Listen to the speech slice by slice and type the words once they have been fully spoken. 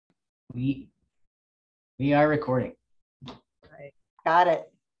We we are recording. Right. Got it.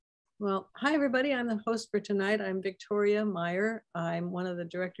 Well, hi, everybody. I'm the host for tonight. I'm Victoria Meyer. I'm one of the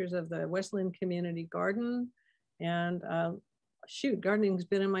directors of the West Linn Community Garden. And gardening's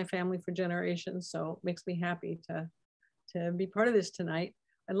been in my family for generations, so it makes me happy to be part of this tonight.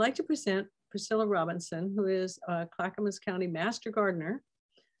 I'd like to present Priscilla Robinson, who is a Clackamas County Master Gardener.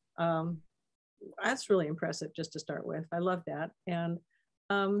 That's really impressive just to start with. I love that. And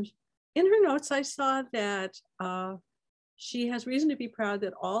in her notes, I saw that she has reason to be proud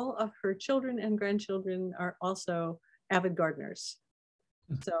that all of her children and grandchildren are also avid gardeners.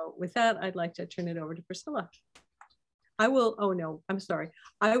 So with that, I'd like to turn it over to Priscilla. I will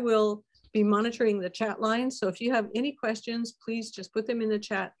be monitoring the chat line. So if you have any questions, please just put them in the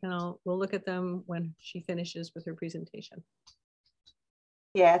chat and we'll look at them when she finishes with her presentation.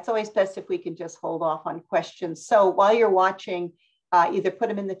 Yeah, it's always best if we can just hold off on questions. So while you're watching, either put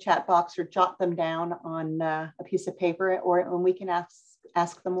them in the chat box or jot them down on a piece of paper, or we can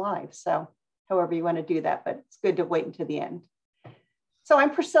ask them live. So however you want to do that, but it's good to wait until the end. So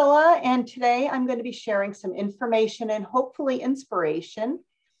I'm Priscilla, and today I'm going to be sharing some information and hopefully inspiration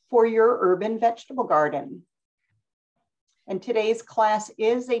for your urban vegetable garden. And today's class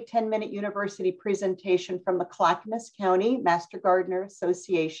is a 10-minute university presentation from the Clackamas County Master Gardener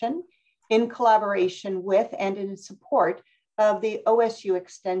Association in collaboration with and in support of the OSU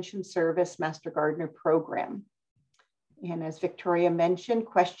Extension Service Master Gardener Program. And as Victoria mentioned,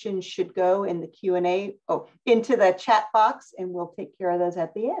 questions should go in the Q&A, into the chat box, and we'll take care of those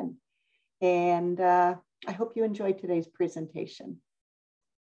at the end. And I hope you enjoyed today's presentation.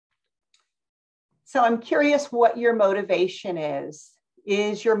 So I'm curious what your motivation is.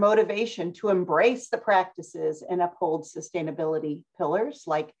 Is your motivation to embrace the practices and uphold sustainability pillars,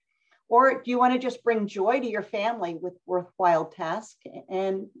 or do you want to just bring joy to your family with worthwhile tasks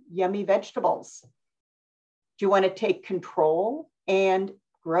and yummy vegetables? Do you want to take control and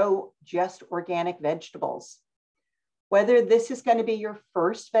grow just organic vegetables? Whether this is going to be your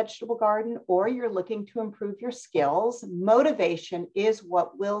first vegetable garden or you're looking to improve your skills, motivation is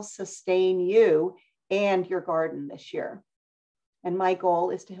what will sustain you and your garden this year. And my goal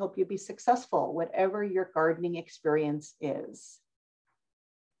is to help you be successful, whatever your gardening experience is.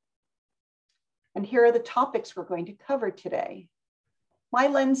 And here are the topics we're going to cover today. My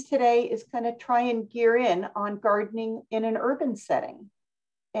lens today is going to try and gear in on gardening in an urban setting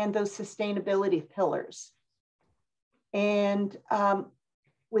and those sustainability pillars. And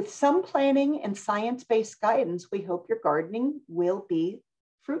with some planning and science-based guidance, we hope your gardening will be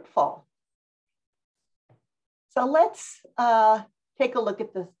fruitful. So let's take a look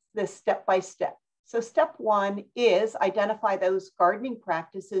at this step by step. So step one is identify those gardening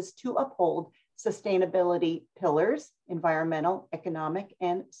practices to uphold sustainability pillars: environmental, economic,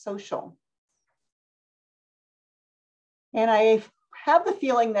 and social. And I have the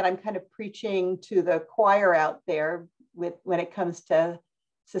feeling that I'm kind of preaching to the choir out there when it comes to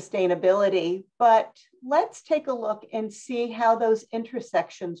sustainability, but let's take a look and see how those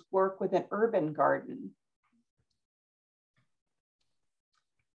intersections work with an urban garden.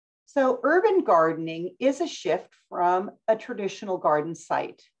 So urban gardening is a shift from a traditional garden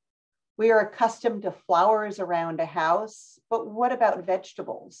site. We are accustomed to flowers around a house, but what about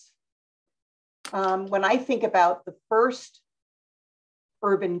vegetables? When I think about the first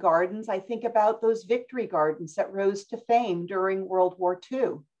urban gardens, I think about those victory gardens that rose to fame during World War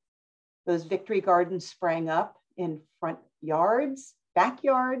II. Those victory gardens sprang up in front yards,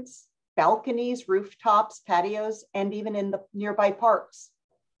 backyards, balconies, rooftops, patios, and even in the nearby parks.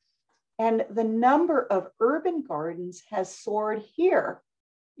 And the number of urban gardens has soared here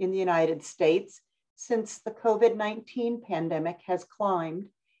in the United States since the COVID-19 pandemic has climbed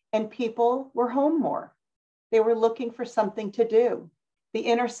and people were home more. They were looking for something to do. The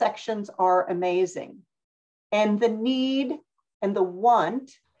intersections are amazing. And the need and the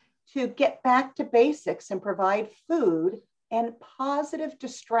want to get back to basics and provide food and positive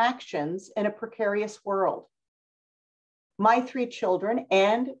distractions in a precarious world. My 3 children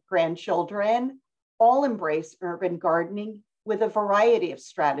and grandchildren all embrace urban gardening with a variety of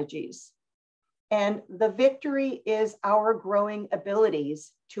strategies. And the victory is our growing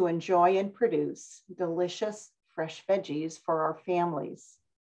abilities to enjoy and produce delicious, fresh veggies for our families.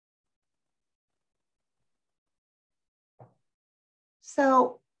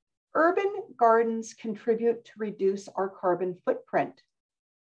 So urban gardens contribute to reduce our carbon footprint.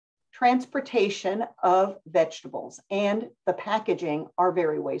 Transportation of vegetables and the packaging are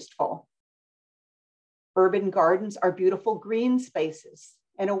very wasteful. Urban gardens are beautiful green spaces,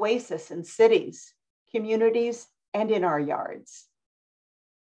 an oasis in cities, communities, and in our yards.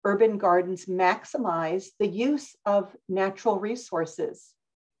 Urban gardens maximize the use of natural resources.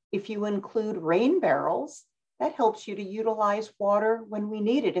 If you include rain barrels, that helps you to utilize water when we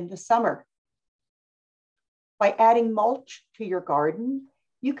need it in the summer. By adding mulch to your garden,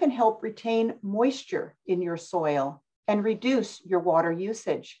 you can help retain moisture in your soil and reduce your water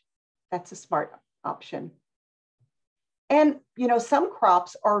usage. That's a smart option. And some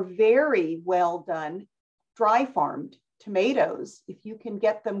crops are very well done, dry farmed. Tomatoes, if you can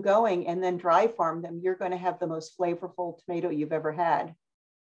get them going and then dry farm them, you're going to have the most flavorful tomato you've ever had.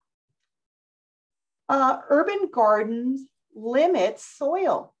 Urban gardens limit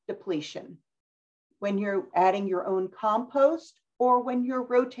soil depletion when you're adding your own compost or when you're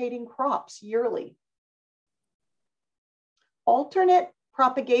rotating crops yearly. Alternate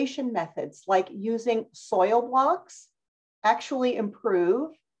propagation methods like using soil blocks actually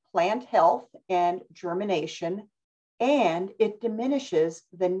improve plant health and germination, and it diminishes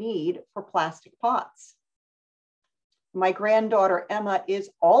the need for plastic pots. My granddaughter Emma is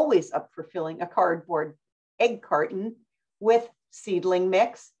always up for filling a cardboard egg carton with seedling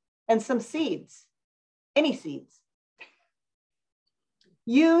mix and some seeds, any seeds.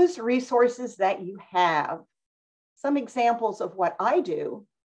 Use resources that you have. Some examples of what I do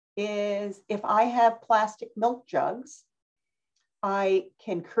is if I have plastic milk jugs, I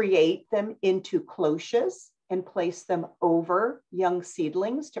can create them into cloches and place them over young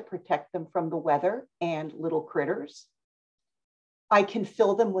seedlings to protect them from the weather and little critters. I can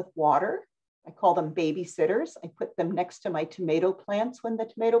fill them with water. I call them babysitters. I put them next to my tomato plants when the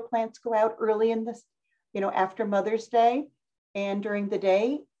tomato plants go out early in this, after Mother's Day. And during the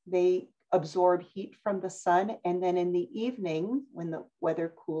day, they absorb heat from the sun. And then in the evening, when the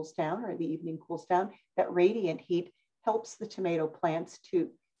weather cools down or the evening cools down, that radiant heat helps the tomato plants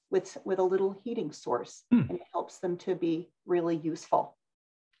with a little heating source, and it helps them to be really useful.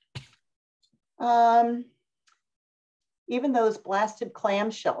 Even those blasted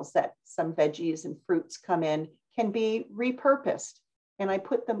clamshells that some veggies and fruits come in can be repurposed. And I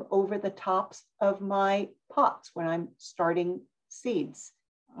put them over the tops of my pots when I'm starting seeds.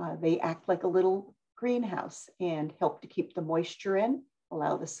 They act like a little greenhouse and help to keep the moisture in,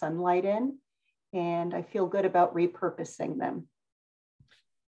 allow the sunlight in, and I feel good about repurposing them.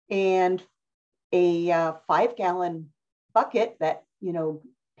 And a 5-gallon bucket that,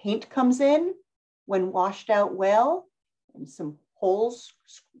 paint comes in when washed out well and some holes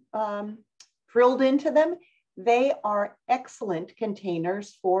drilled into them, they are excellent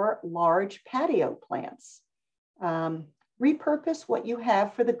containers for large patio plants. Repurpose what you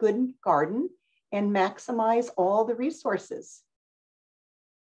have for the good garden and maximize all the resources.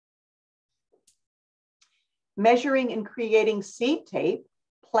 Measuring and creating seed tape,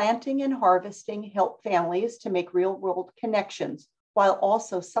 planting and harvesting help families to make real-world connections while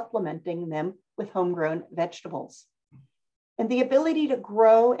also supplementing them with homegrown vegetables. And the ability to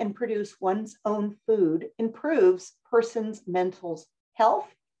grow and produce one's own food improves person's mental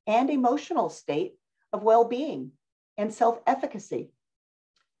health and emotional state of well-being and self-efficacy,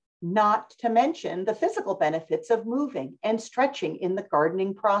 not to mention the physical benefits of moving and stretching in the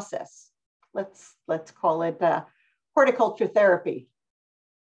gardening process. Let's call it horticulture therapy.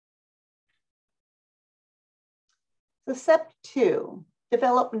 So step 2,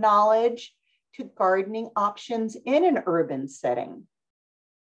 develop knowledge to gardening options in an urban setting.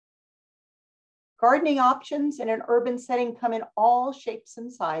 Gardening options in an urban setting come in all shapes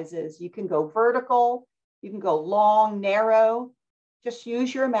and sizes. You can go vertical, you can go long, narrow. Just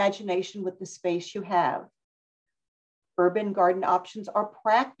use your imagination with the space you have. Urban garden options are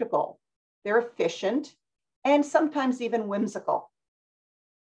practical, they're efficient, and sometimes even whimsical.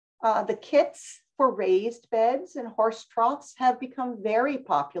 The kits for raised beds and horse troughs have become very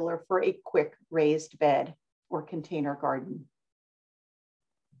popular for a quick raised bed or container garden.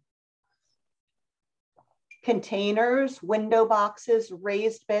 Containers, window boxes,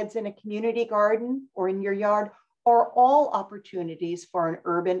 raised beds in a community garden or in your yard are all opportunities for an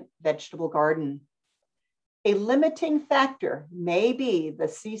urban vegetable garden. A limiting factor may be the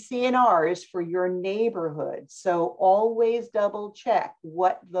CC&Rs for your neighborhood, so always double check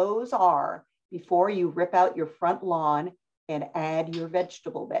what those are before you rip out your front lawn and add your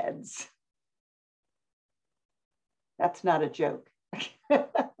vegetable beds. That's not a joke.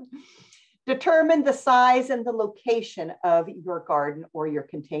 Determine the size and the location of your garden or your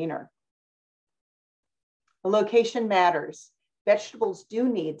container. The location matters. Vegetables do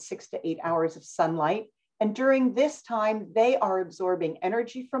need 6 to 8 hours of sunlight, and during this time, they are absorbing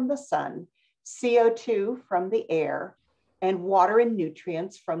energy from the sun, CO2 from the air, and water and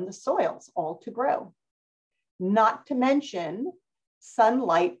nutrients from the soils, all to grow. Not to mention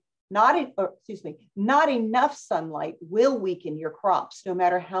Sunlight, not enough sunlight will weaken your crops, no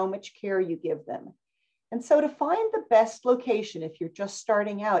matter how much care you give them. And so to find the best location, if you're just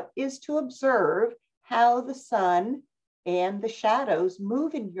starting out, is to observe how the sun and the shadows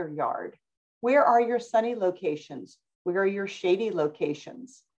move in your yard. Where are your sunny locations? Where are your shady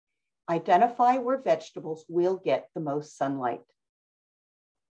locations? Identify where vegetables will get the most sunlight.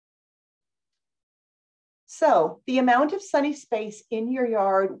 So the amount of sunny space in your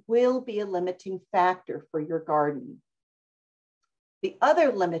yard will be a limiting factor for your garden. The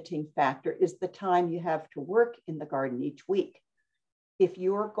other limiting factor is the time you have to work in the garden each week. If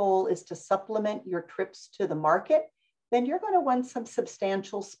your goal is to supplement your trips to the market, then you're going to want some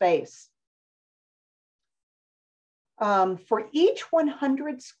substantial space. For each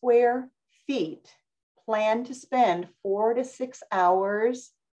 100 square feet, plan to spend 4 to 6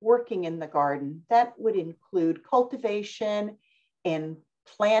 hours working in the garden. That would include cultivation and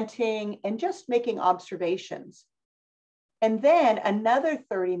planting and just making observations. And then another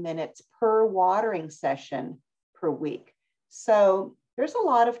 30 minutes per watering session per week. So there's a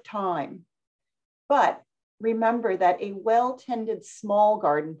lot of time. But remember that a well-tended small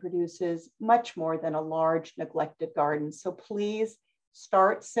garden produces much more than a large neglected garden. So please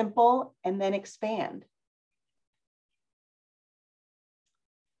start simple and then expand.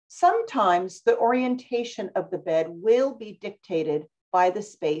 Sometimes the orientation of the bed will be dictated by the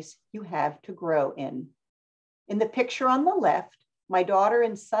space you have to grow in. In the picture on the left, my daughter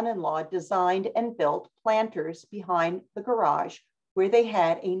and son-in-law designed and built planters behind the garage where they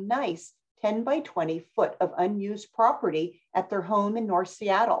had a nice 10 by 20 foot of unused property at their home in North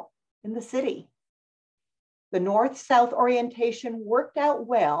Seattle, in the city. The north-south orientation worked out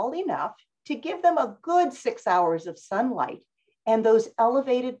well enough to give them a good 6 hours of sunlight, and those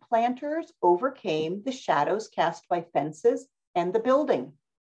elevated planters overcame the shadows cast by fences and the building.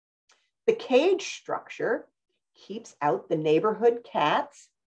 The cage structure keeps out the neighborhood cats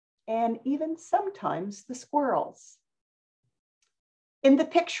and even sometimes the squirrels. In the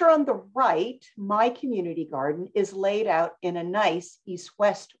picture on the right, my community garden is laid out in a nice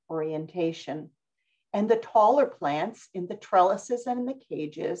east-west orientation. And the taller plants in the trellises and in the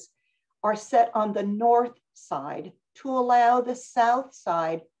cages are set on the north side to allow the south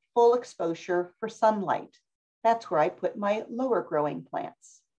side full exposure for sunlight. That's where I put my lower growing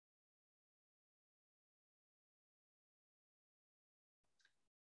plants.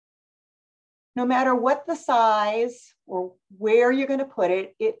 No matter what the size or where you're going to put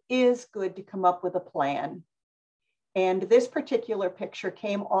it, it is good to come up with a plan. And this particular picture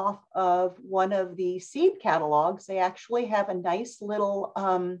came off of one of the seed catalogs. They actually have a nice little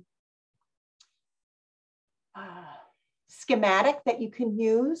schematic that you can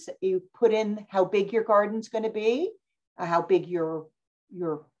use. You put in how big your garden's going to be, how big your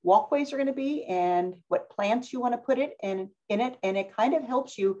walkways are going to be, and what plants you want to put in it, and it kind of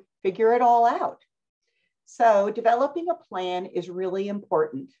helps you figure it all out. So developing a plan is really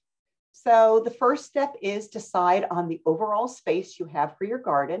important. So the first step is decide on the overall space you have for your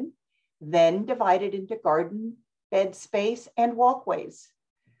garden, then divide it into garden bed space and walkways.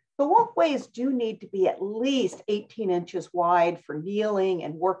 The walkways do need to be at least 18 inches wide for kneeling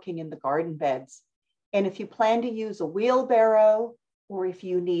and working in the garden beds. And if you plan to use a wheelbarrow, or if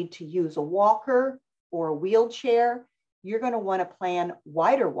you need to use a walker or a wheelchair, you're going to want to plan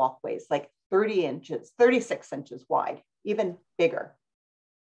wider walkways, like 30 inches, 36 inches wide, even bigger.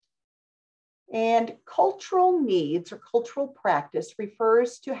 And cultural needs or cultural practice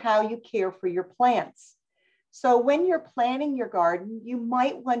refers to how you care for your plants. So when you're planting your garden, you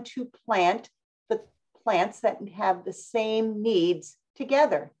might want to plant the plants that have the same needs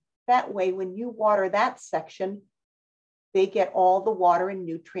together. That way, when you water that section, they get all the water and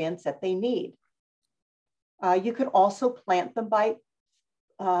nutrients that they need. You can also plant them by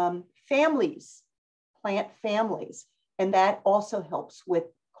families, plant families, and that also helps with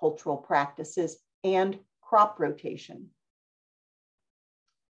cultural practices and crop rotation.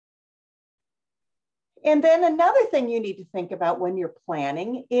 And then another thing you need to think about when you're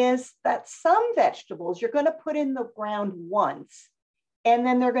planting is that some vegetables you're going to put in the ground once, and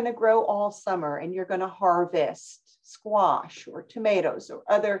then they're going to grow all summer, and you're going to harvest squash or tomatoes or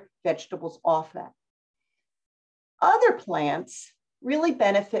other vegetables off that. Other plants really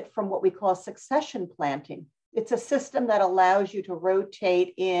benefit from what we call succession planting. It's a system that allows you to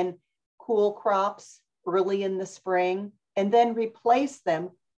rotate in cool crops early in the spring and then replace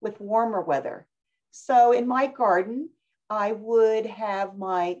them with warmer weather. So in my garden, I would have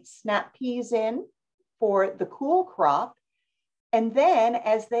my snap peas in for the cool crop. And then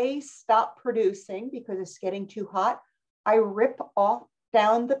as they stop producing because it's getting too hot, I rip off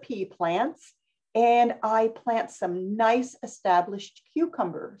down the pea plants and I plant some nice established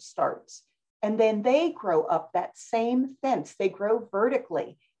cucumber starts. And then they grow up that same fence. They grow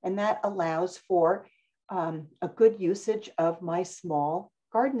vertically, and that allows for a good usage of my small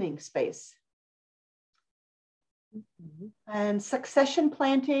gardening space. And succession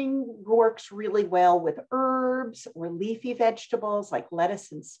planting works really well with herbs or leafy vegetables like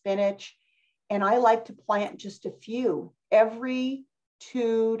lettuce and spinach. And I like to plant just a few every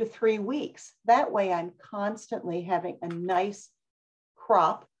 2 to 3 weeks. That way I'm constantly having a nice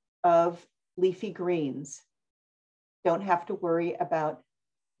crop of leafy greens. Don't have to worry about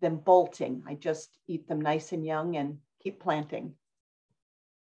them bolting. I just eat them nice and young and keep planting.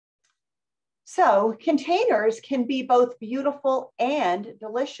 So containers can be both beautiful and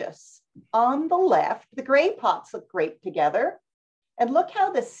delicious. On the left, the gray pots look great together. And look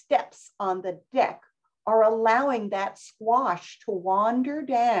how the steps on the deck are allowing that squash to wander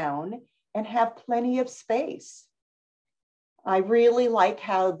down and have plenty of space. I really like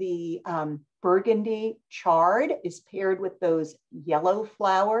how the burgundy chard is paired with those yellow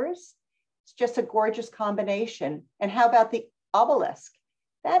flowers. It's just a gorgeous combination. And how about the obelisk?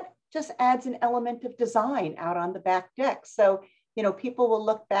 That just adds an element of design out on the back deck. So, you know, people will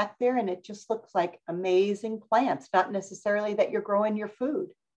look back there and it just looks like amazing plants, not necessarily that you're growing your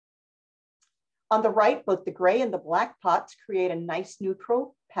food. On the right, both the gray and the black pots create a nice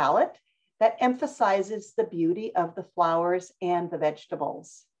neutral palette that emphasizes the beauty of the flowers and the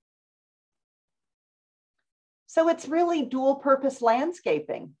vegetables. So it's really dual purpose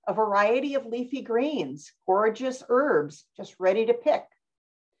landscaping, a variety of leafy greens, gorgeous herbs, just ready to pick.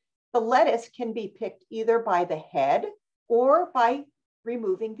 The lettuce can be picked either by the head or by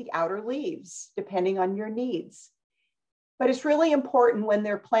removing the outer leaves, depending on your needs. But it's really important when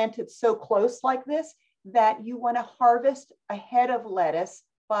they're planted so close like this that you want to harvest a head of lettuce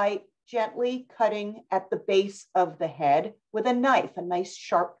by gently cutting at the base of the head with a knife, a nice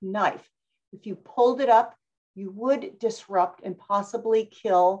sharp knife. If you pulled it up, you would disrupt and possibly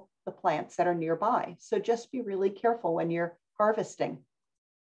kill the plants that are nearby. So just be really careful when you're harvesting.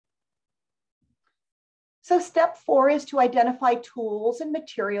 So step 4 is to identify tools and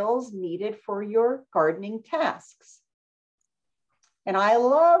materials needed for your gardening tasks. And I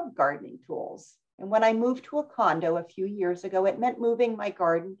love gardening tools. And when I moved to a condo a few years ago, it meant moving my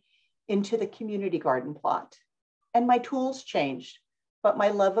garden into the community garden plot. And my tools changed, but my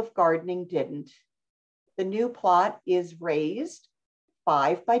love of gardening didn't. The new plot is raised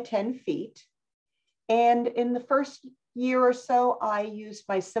 5 by 10 feet. And in the first year or so, I used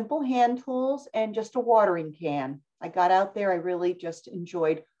my simple hand tools and just a watering can. I got out there, I really just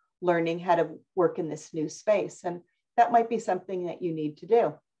enjoyed learning how to work in this new space. And that might be something that you need to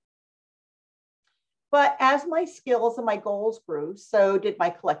do. But as my skills and my goals grew, so did my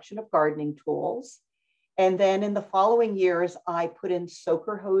collection of gardening tools. And then in the following years, I put in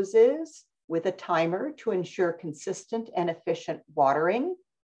soaker hoses with a timer to ensure consistent and efficient watering,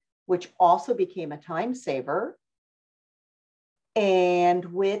 which also became a time saver. And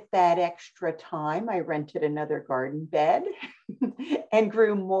with that extra time, I rented another garden bed and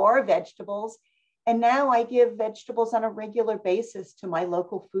grew more vegetables. And now I give vegetables on a regular basis to my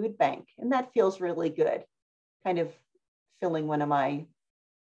local food bank. And that feels really good, kind of filling one of my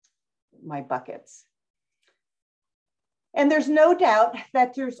buckets. And there's no doubt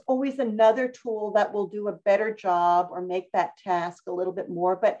that there's always another tool that will do a better job or make that task a little bit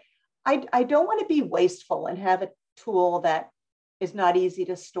more. But I don't want to be wasteful and have a tool that is not easy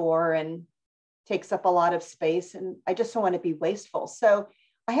to store and takes up a lot of space. And I just don't want to be wasteful. So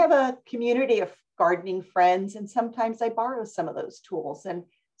I have a community of gardening friends, and sometimes I borrow some of those tools. And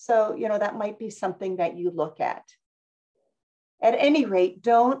so, you know, that might be something that you look at. At any rate,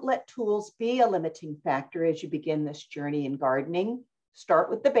 don't let tools be a limiting factor as you begin this journey in gardening. Start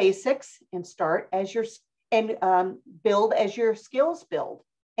with the basics and build as your skills build,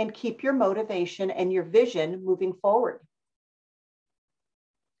 and keep your motivation and your vision moving forward.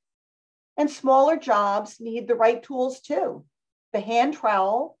 And smaller jobs need the right tools too. The hand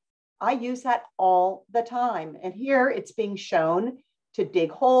trowel, I use that all the time. And here it's being shown to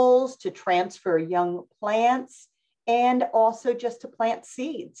dig holes, to transfer young plants, and also just to plant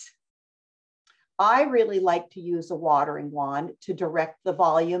seeds. I really like to use a watering wand to direct the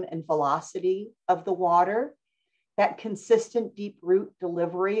volume and velocity of the water. That consistent deep root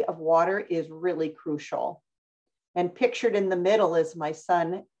delivery of water is really crucial. And pictured in the middle is my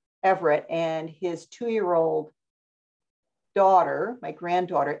son, Everett, and his 2-year-old daughter, my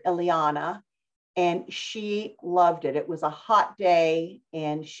granddaughter, Eliana, and she loved it. It was a hot day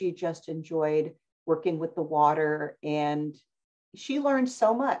and she just enjoyed working with the water, and she learned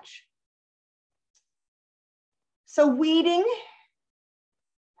so much. So weeding,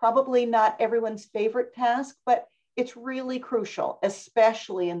 probably not everyone's favorite task, but it's really crucial,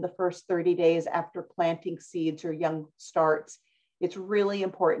 especially in the first 30 days after planting seeds or young starts. It's really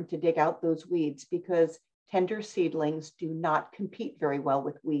important to dig out those weeds because tender seedlings do not compete very well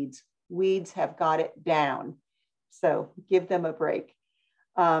with weeds. Weeds have got it down, so give them a break.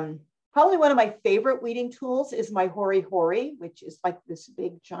 Probably one of my favorite weeding tools is my hori hori, which is like this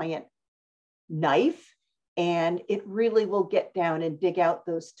big giant knife, and it really will get down and dig out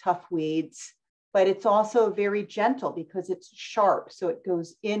those tough weeds. But it's also very gentle because it's sharp, so it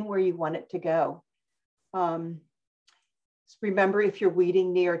goes in where you want it to go. Remember, if you're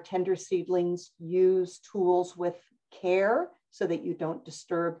weeding near tender seedlings, use tools with care so that you don't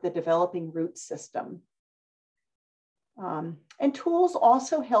disturb the developing root system. And tools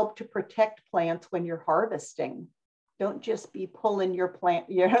also help to protect plants when you're harvesting. Don't just be pulling your plant,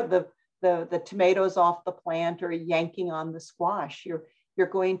 the tomatoes off the plant or yanking on the squash. You're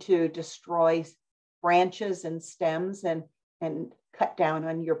going to destroy branches and stems and cut down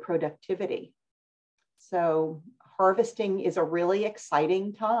on your productivity. So harvesting is a really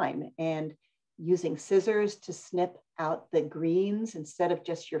exciting time, and using scissors to snip out the greens instead of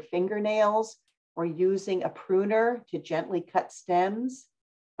just your fingernails, or using a pruner to gently cut stems.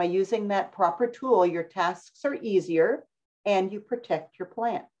 By using that proper tool, your tasks are easier and you protect your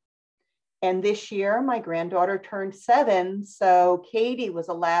plant. And this year, my granddaughter turned 7, so Katie was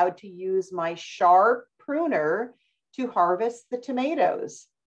allowed to use my sharp pruner to harvest the tomatoes.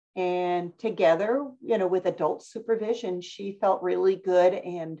 And together, with adult supervision, she felt really good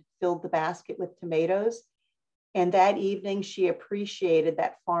and filled the basket with tomatoes. And that evening, she appreciated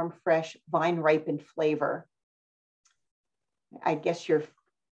that farm fresh, vine ripened flavor. I guess you're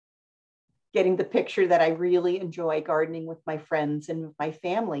getting the picture that I really enjoy gardening with my friends and with my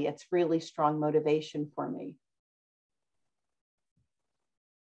family. It's really strong motivation for me.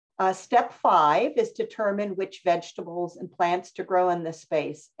 Step 5 is determine which vegetables and plants to grow in this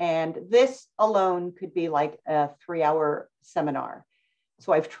space. And this alone could be like a 3-hour seminar.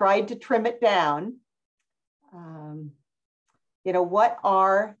 So I've tried to trim it down. What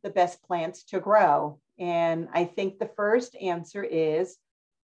are the best plants to grow? And I think the first answer is,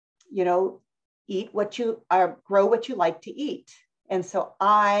 eat what you grow what you like to eat. And so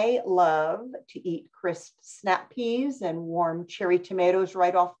I love to eat crisp snap peas and warm cherry tomatoes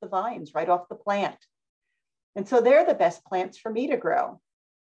right off the vines, right off the plant. And so they're the best plants for me to grow.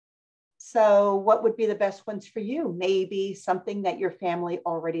 So what would be the best ones for you? Maybe something that your family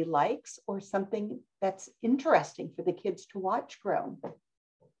already likes, or something that's interesting for the kids to watch grow.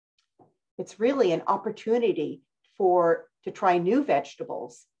 It's really an opportunity to try new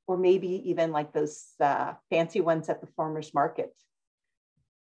vegetables, or maybe even like those fancy ones at the farmer's market.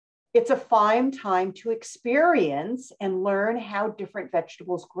 It's a fine time to experience and learn how different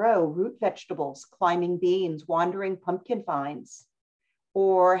vegetables grow: root vegetables, climbing beans, wandering pumpkin vines.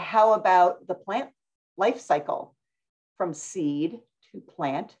 Or how about the plant life cycle, from seed to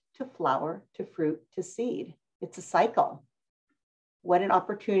plant to flower to fruit to seed? It's a cycle. What an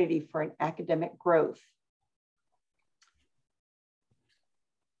opportunity for an academic growth.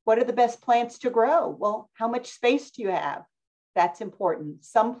 What are the best plants to grow? Well, how much space do you have? That's important.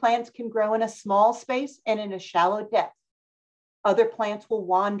 Some plants can grow in a small space and in a shallow depth. Other plants will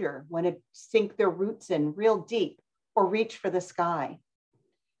wander, want to sink their roots in real deep, or reach for the sky.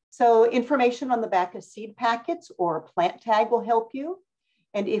 So information on the back of seed packets or a plant tag will help you.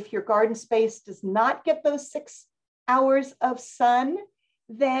 And if your garden space does not get those 6 hours of sun,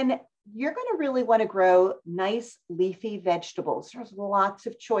 then you're going to really want to grow nice leafy vegetables. There's lots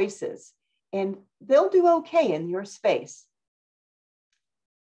of choices, and they'll do okay in your space.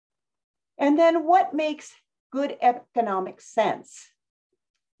 And then what makes good economic sense?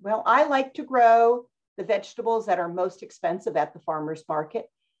 Well, I like to grow the vegetables that are most expensive at the farmer's market,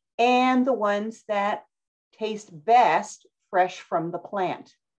 and the ones that taste best fresh from the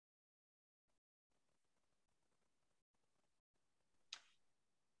plant.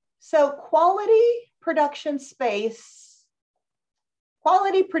 So quality production space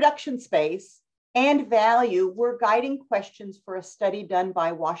and value were guiding questions for a study done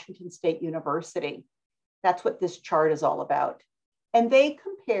by Washington State University. That's what this chart is all about. And they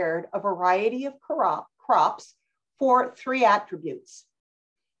compared a variety of crops for 3 attributes.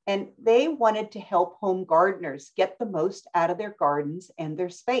 And they wanted to help home gardeners get the most out of their gardens and their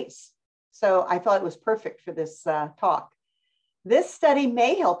space. So I thought it was perfect for this talk. This study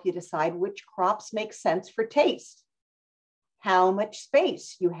may help you decide which crops make sense for taste, how much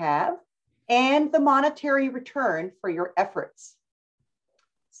space you have, and the monetary return for your efforts.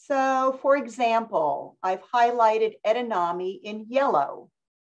 So for example, I've highlighted edamame in yellow,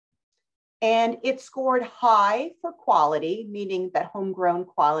 and it scored high for quality, meaning that homegrown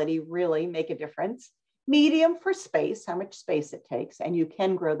quality really make a difference. Medium for space, how much space it takes, and you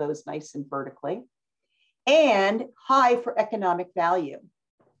can grow those nice and vertically. And high for economic value.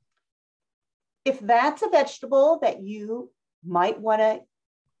 If that's a vegetable that you might want to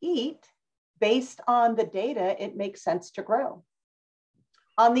eat, based on the data, it makes sense to grow.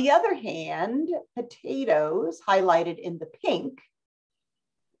 On the other hand, potatoes, highlighted in the pink,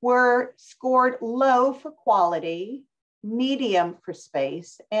 were scored low for quality, medium for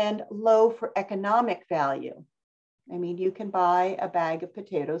space, and low for economic value. I mean, you can buy a bag of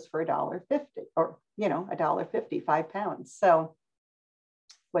potatoes for $1.50, or $1.50, 5 pounds. So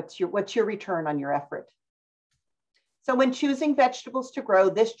what's your return on your effort? So when choosing vegetables to grow,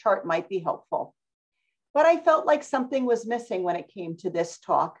 this chart might be helpful. But I felt like something was missing when it came to this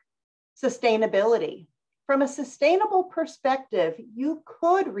talk: sustainability. From a sustainable perspective, you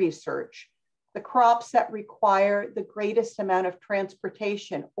could research the crops that require the greatest amount of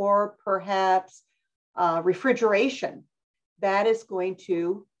transportation, or perhaps refrigeration. That is going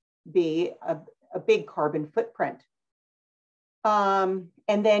to be a big carbon footprint.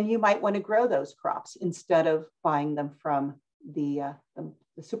 And then you might want to grow those crops instead of buying them from the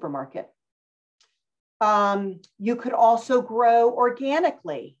supermarket. You could also grow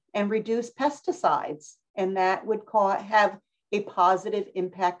organically and reduce pesticides, and that would have a positive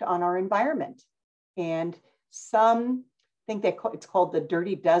impact on our environment. And some, I think it's called the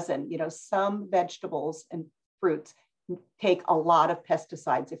dirty dozen, some vegetables and fruits take a lot of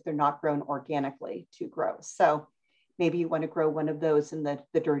pesticides if they're not grown organically to grow. So maybe you want to grow one of those in the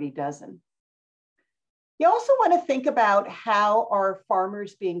dirty dozen. You also want to think about how are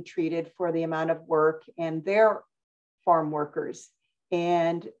farmers being treated for the amount of work, and their farm workers,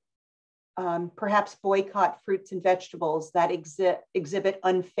 and perhaps boycott fruits and vegetables that exhibit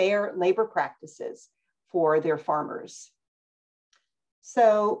unfair labor practices for their farmers.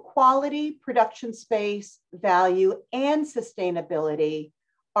 So quality, production space, value, and sustainability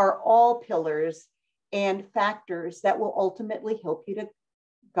are all pillars and factors that will ultimately help you to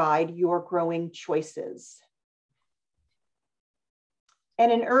guide your growing choices.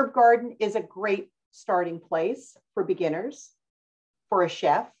 And an herb garden is a great starting place for beginners, for a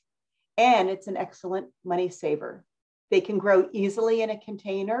chef, and it's an excellent money saver. They can grow easily in a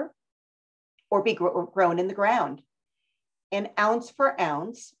container or be grown in the ground. And ounce for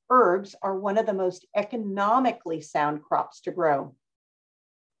ounce, herbs are one of the most economically sound crops to grow.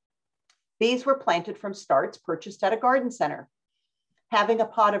 These were planted from starts purchased at a garden center. Having a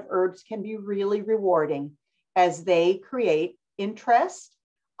pot of herbs can be really rewarding, as they create interest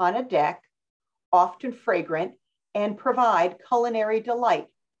on a deck, often fragrant, and provide culinary delight,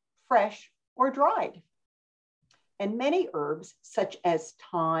 fresh or dried. And many herbs, such as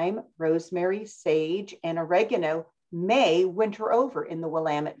thyme, rosemary, sage, and oregano, may winter over in the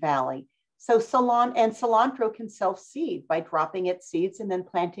Willamette Valley. So cilantro can self-seed by dropping its seeds and then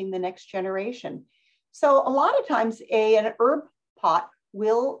planting the next generation. So a lot of times an herb pot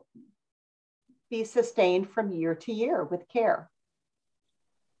will be sustained from year to year with care.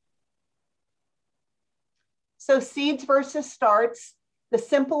 So seeds versus starts, the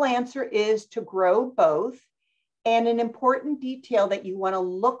simple answer is to grow both. And an important detail that you want to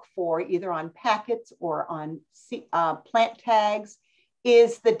look for either on packets or on plant tags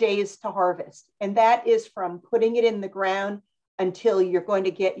is the days to harvest. And that is from putting it in the ground until you're going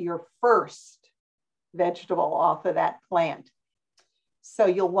to get your first vegetable off of that plant. So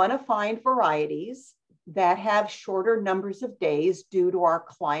you'll want to find varieties that have shorter numbers of days due to our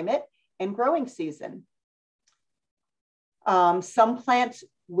climate and growing season. Some plants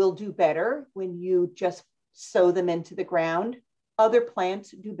will do better when you just sow them into the ground. Other plants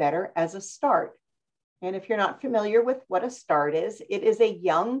do better as a start. And if you're not familiar with what a start is, it is a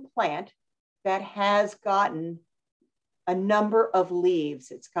young plant that has gotten a number of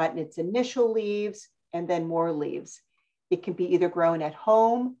leaves. It's gotten its initial leaves and then more leaves. It can be either grown at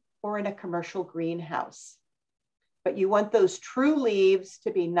home or in a commercial greenhouse. But you want those true leaves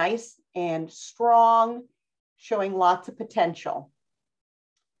to be nice and strong, showing lots of potential.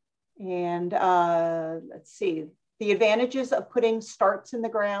 And let's see, the advantages of putting starts in the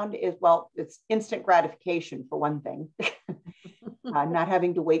ground is, well, it's instant gratification for one thing, not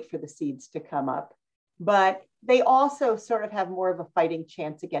having to wait for the seeds to come up. But they also sort of have more of a fighting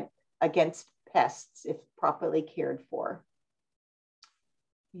chance against pests if properly cared for.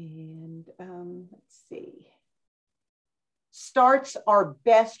 And let's see. Starts are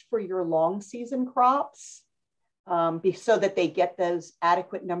best for your long season crops so that they get those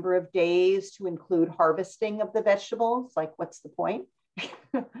adequate number of days to include harvesting of the vegetables. Like, what's the point?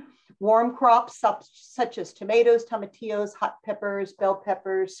 Warm crops such as tomatoes, tomatillos, hot peppers, bell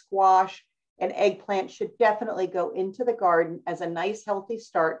peppers, squash, and eggplant should definitely go into the garden as a nice, healthy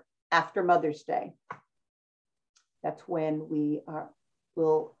start after Mother's Day. That's when we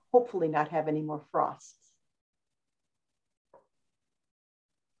will hopefully not have any more frosts.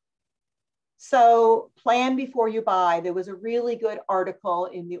 So plan before you buy. There was a really good article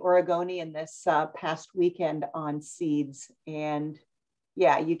in the Oregonian this past weekend on seeds. And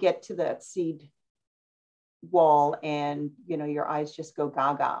yeah, you get to the seed wall and, you know, your eyes just go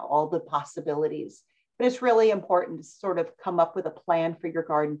gaga, all the possibilities. But it's really important to sort of come up with a plan for your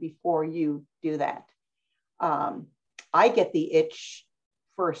garden before you do that. I get the itch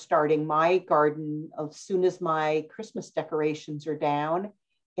for starting my garden as soon as my Christmas decorations are down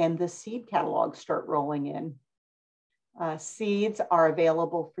and the seed catalogs start rolling in. Seeds are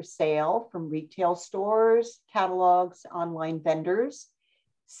available for sale from retail stores, catalogs, online vendors.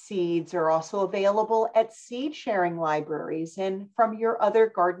 Seeds are also available at seed sharing libraries and from your other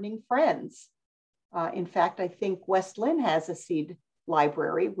gardening friends. In fact, I think West Linn has a seed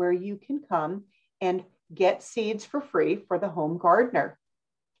library where you can come and get seeds for free for the home gardener.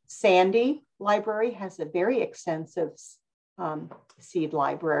 Sandy Library has a very extensive seed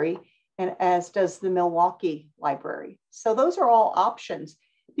library, and as does the Milwaukee Library. So those are all options,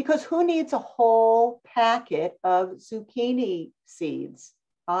 because who needs a whole packet of zucchini seeds?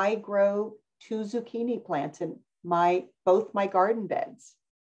 I grow 2 zucchini plants in both my garden beds.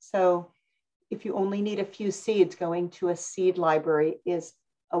 So if you only need a few seeds, going to a seed library is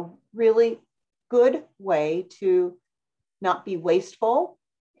a really good way to not be wasteful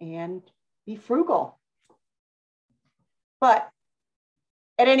and be frugal. But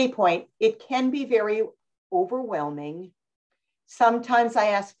at any point, it can be very overwhelming. Sometimes I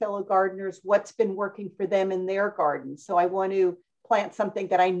ask fellow gardeners what's been working for them in their garden. So I want to plant something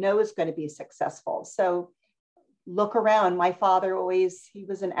that I know is going to be successful. So look around. My father he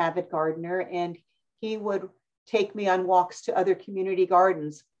was an avid gardener, and he would take me on walks to other community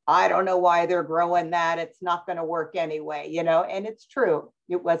gardens. I don't know why they're growing that. It's not going to work anyway, you know, and it's true.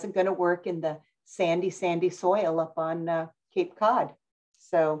 It wasn't going to work in the sandy soil up on Cape Cod.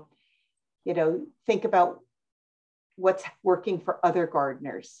 So, you know, think about what's working for other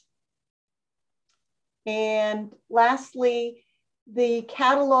gardeners. And lastly, the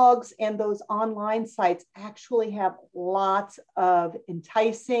catalogs and those online sites actually have lots of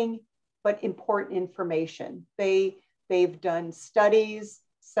enticing but important information. They've done studies.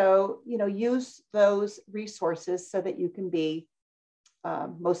 So, you know, use those resources so that you can be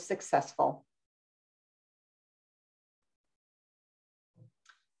most successful.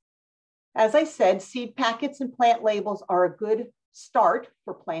 As I said, seed packets and plant labels are a good start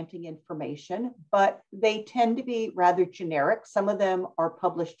for planting information, but they tend to be rather generic. Some of them are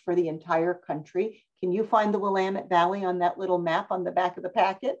published for the entire country. Can you find the Willamette Valley on that little map on the back of the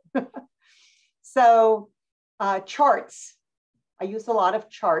packet? So charts. I use a lot of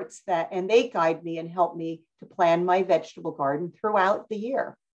charts and they guide me and help me to plan my vegetable garden throughout the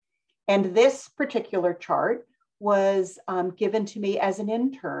year. And this particular chart was given to me as an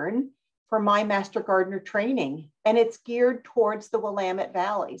intern for my Master Gardener training, and it's geared towards the Willamette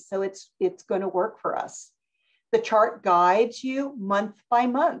Valley. So it's going to work for us. The chart guides you month by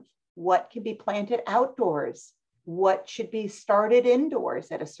month. What can be planted outdoors? What should be started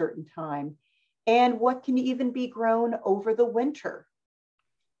indoors at a certain time? And what can even be grown over the winter?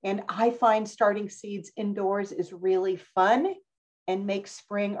 And I find starting seeds indoors is really fun and makes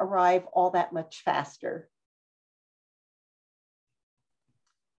spring arrive all that much faster.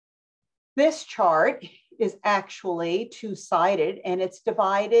 This chart is actually two-sided, and it's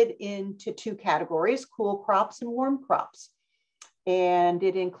divided into 2 categories, cool crops and warm crops. And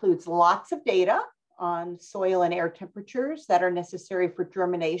it includes lots of data on soil and air temperatures that are necessary for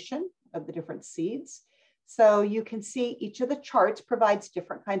germination of the different seeds. So you can see each of the charts provides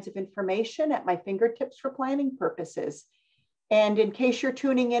different kinds of information at my fingertips for planning purposes. And in case you're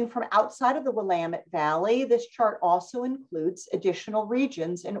tuning in from outside of the Willamette Valley, this chart also includes additional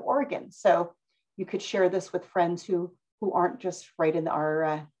regions in Oregon. So you could share this with friends who aren't just right in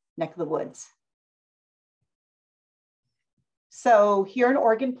our neck of the woods. So here in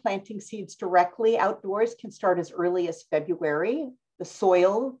Oregon, planting seeds directly outdoors can start as early as February. The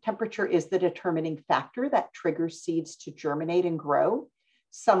soil temperature is the determining factor that triggers seeds to germinate and grow.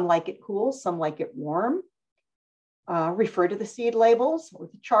 Some like it cool, some like it warm. Refer to the seed labels or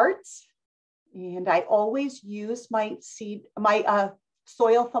the charts. And I always use my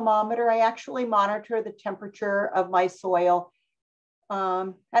soil thermometer. I actually monitor the temperature of my soil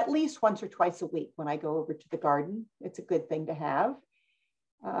at least once or twice a week when I go over to the garden. It's a good thing to have.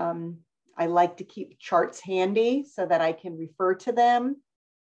 I like to keep charts handy so that I can refer to them.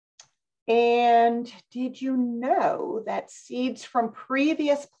 And did you know that seeds from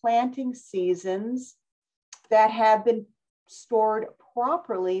previous planting seasons that have been stored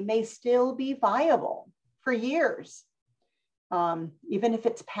properly may still be viable for years, even if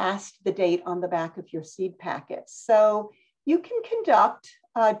it's past the date on the back of your seed packets? So you can conduct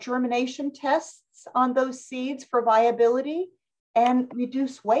germination tests on those seeds for viability and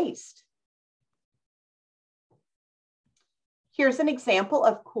reduce waste. Here's an example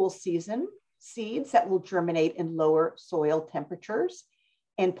of cool season seeds that will germinate in lower soil temperatures,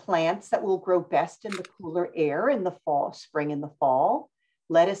 and plants that will grow best in the cooler air in the fall, spring and the fall.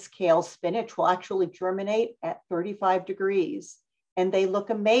 Lettuce, kale, spinach will actually germinate at 35 degrees, and they look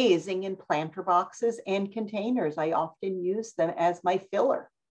amazing in planter boxes and containers. I often use them as my filler.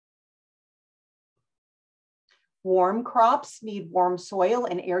 Warm crops need warm soil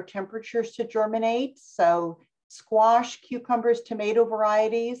and air temperatures to germinate. So squash, cucumbers, tomato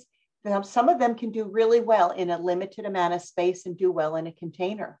varieties, some of them can do really well in a limited amount of space and do well in a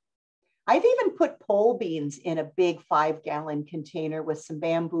container. I've even put pole beans in a big 5-gallon container with some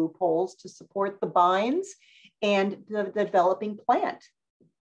bamboo poles to support the vines and the developing plant.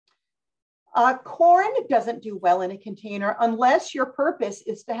 Corn doesn't do well in a container unless your purpose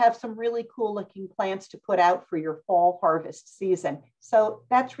is to have some really cool looking plants to put out for your fall harvest season. So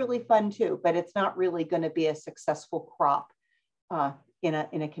that's really fun too, but it's not really going to be a successful crop in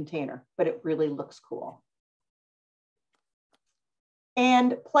a container, but it really looks cool.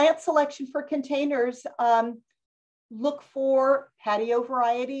 And plant selection for containers, look for patio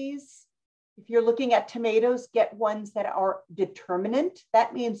varieties. If you're looking at tomatoes, get ones that are determinate.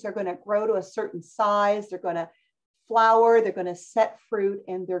 That means they're going to grow to a certain size, they're going to flower, they're going to set fruit,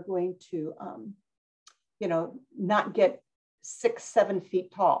 and they're going to, not get 6-7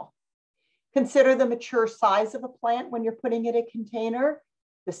 feet tall. Consider the mature size of a plant when you're putting it in a container,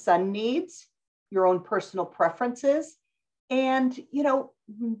 the sun needs, your own personal preferences, and,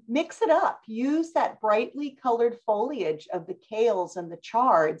 mix it up. Use that brightly colored foliage of the kales and the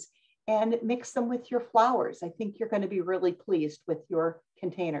chards and mix them with your flowers. I think you're going to be really pleased with your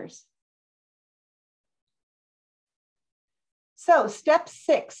containers. So step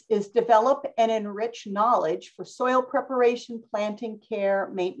 6 is develop and enrich knowledge for soil preparation, planting,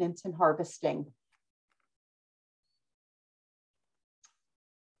 care, maintenance, and harvesting.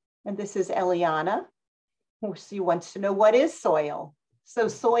 And this is Eliana, who wants to know, what is soil? So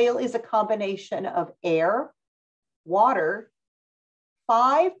soil is a combination of air, water,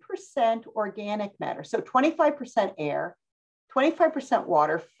 5% organic matter. So 25% air, 25%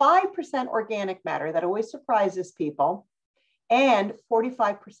 water, 5% organic matter, that always surprises people, and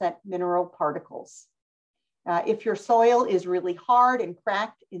 45% mineral particles. If your soil is really hard and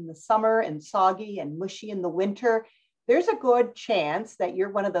cracked in the summer and soggy and mushy in the winter, there's a good chance that you're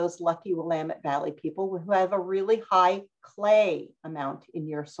one of those lucky Willamette Valley people who have a really high clay amount in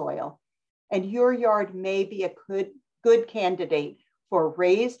your soil. And your yard may be a good candidate for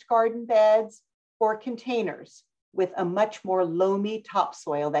raised garden beds or containers with a much more loamy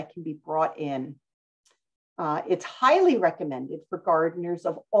topsoil that can be brought in. It's highly recommended for gardeners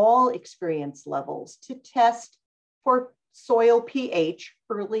of all experience levels to test for soil pH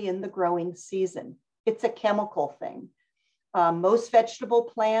early in the growing season. It's a chemical thing. Most vegetable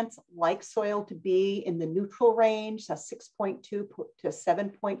plants like soil to be in the neutral range, so 6.2 to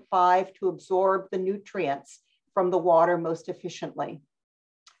 7.5, to absorb the nutrients from the water most efficiently.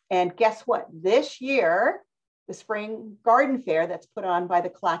 And guess what? This year, the spring garden fair that's put on by the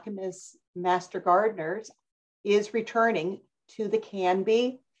Clackamas Master Gardeners is returning to the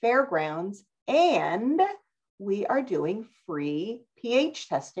Canby Fairgrounds, and we are doing free pH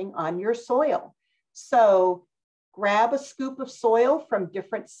testing on your soil. So grab a scoop of soil from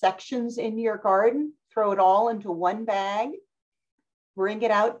different sections in your garden, throw it all into one bag, bring it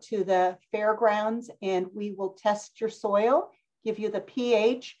out to the fairgrounds, and we will test your soil, give you the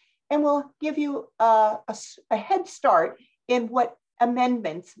pH, and we'll give you a head start in what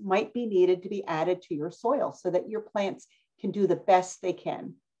amendments might be needed to be added to your soil so that your plants can do the best they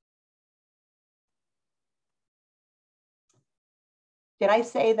can. Did I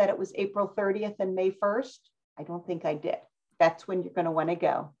say that it was April 30th and May 1st? I don't think I did. That's when you're going to want to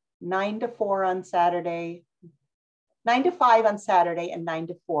go. 9 to 4 on Saturday, 9 to 5 on Saturday, and 9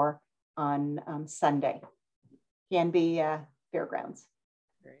 to 4 on Sunday. Can be fairgrounds.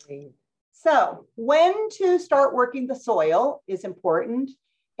 Great. So when to start working the soil is important,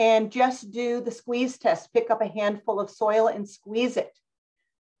 and just do the squeeze test. Pick up a handful of soil and squeeze it.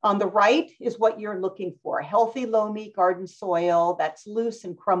 On the right is what you're looking for, healthy, loamy garden soil that's loose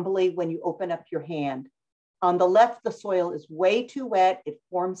and crumbly when you open up your hand. On the left, the soil is way too wet. It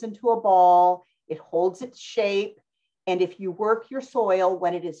forms into a ball. It holds its shape. And if you work your soil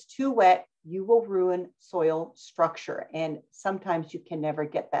when it is too wet, you will ruin soil structure. And sometimes you can never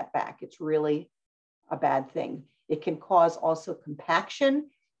get that back. It's really a bad thing. It can cause also compaction,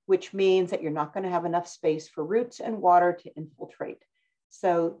 which means that you're not going to have enough space for roots and water to infiltrate.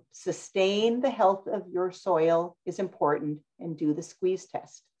 So sustain the health of your soil is important, and do the squeeze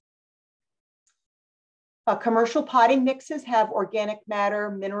test. Commercial potting mixes have organic matter,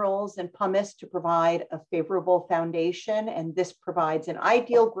 minerals, and pumice to provide a favorable foundation, and this provides an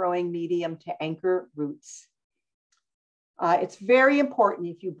ideal growing medium to anchor roots. It's very important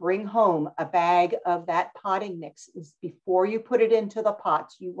if you bring home a bag of that potting mix, is before you put it into the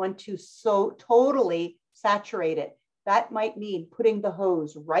pots, you want to totally saturate it. That might mean putting the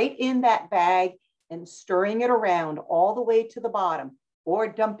hose right in that bag and stirring it around all the way to the bottom, or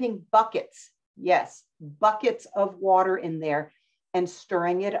dumping buckets, yes, buckets of water in there and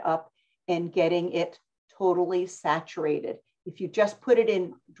stirring it up and getting it totally saturated. If you just put it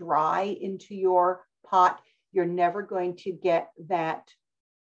in dry into your pot, you're never going to get that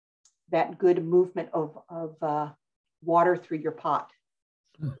good movement of water through your pot.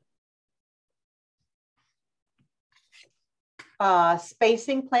 Plant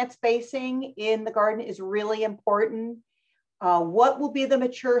spacing in the garden is really important. What will be the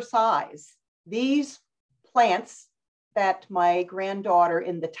mature size? These plants that my granddaughter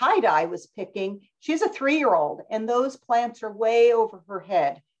in the tie-dye was picking, she's a 3-year-old, and those plants are way over her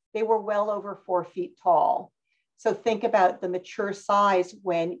head. They were well over 4 feet tall. So think about the mature size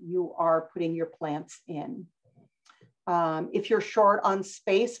when you are putting your plants in. If you're short on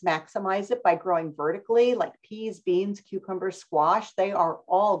space, maximize it by growing vertically, like peas, beans, cucumbers, squash. They are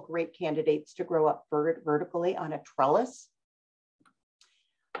all great candidates to grow up vertically on a trellis.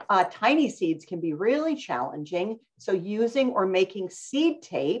 Tiny seeds can be really challenging. So using or making seed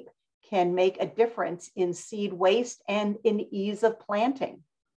tape can make a difference in seed waste and in ease of planting.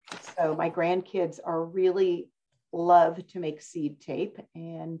 So my grandkids are really love to make seed tape,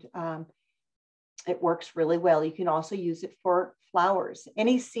 and it works really well. You can also use it for flowers,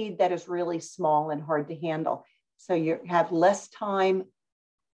 any seed that is really small and hard to handle. So you have less time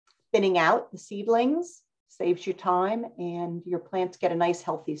thinning out the seedlings, saves you time, and your plants get a nice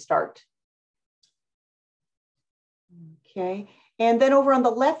healthy start. Okay, and then over on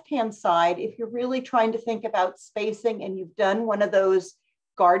the left-hand side, if you're really trying to think about spacing and you've done one of those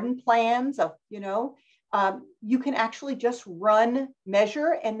garden plans of, you can actually just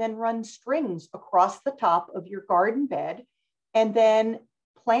measure and then run strings across the top of your garden bed, and then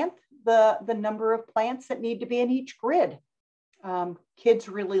plant the number of plants that need to be in each grid. Kids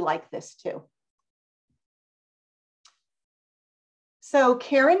really like this too. So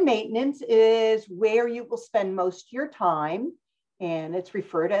care and maintenance is where you will spend most of your time, and it's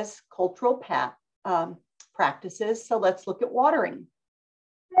referred as cultural practices. So let's look at watering.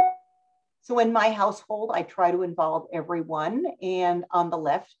 So in my household, I try to involve everyone. And on the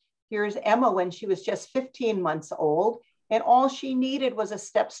left, here's Emma when she was just 15 months old, and all she needed was a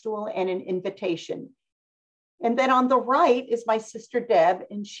step stool and an invitation. And then on the right is my sister Deb,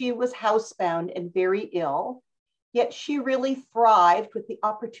 and she was housebound and very ill, yet she really thrived with the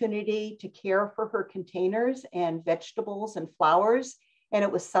opportunity to care for her containers and vegetables and flowers. And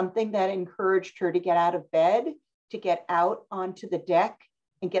it was something that encouraged her to get out of bed, to get out onto the deck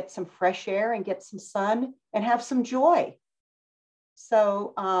and get some fresh air and get some sun and have some joy.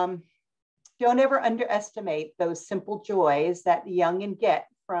 So don't ever underestimate those simple joys that the young'un get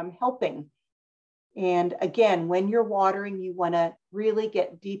from helping. And again, when you're watering, you wanna really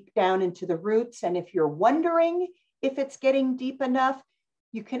get deep down into the roots. And if you're wondering if it's getting deep enough,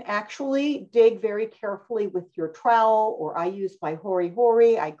 you can actually dig very carefully with your trowel, or I use my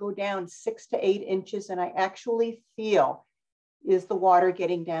hori-hori. I go down 6 to 8 inches and I actually feel, is the water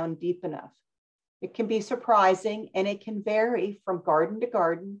getting down deep enough? It can be surprising, and it can vary from garden to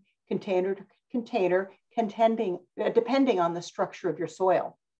garden, container to container, depending on the structure of your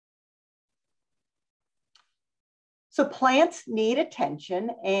soil. So plants need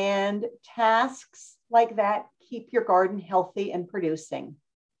attention, and tasks like that keep your garden healthy and producing.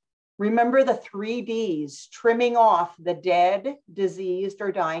 Remember the 3 Ds, trimming off the dead, diseased,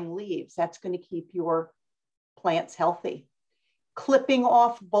 or dying leaves. That's going to keep your plants healthy. Clipping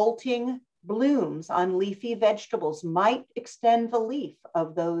off bolting Blooms on leafy vegetables might extend the leaf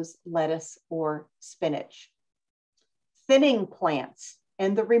of those lettuce or spinach. Thinning plants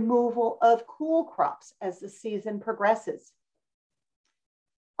and the removal of cool crops as the season progresses.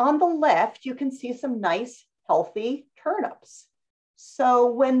 On the left, you can see some nice, healthy turnips. So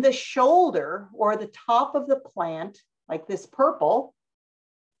when the shoulder or the top of the plant, like this purple,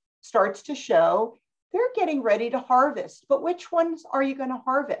 starts to show, they're getting ready to harvest. But which ones are you going to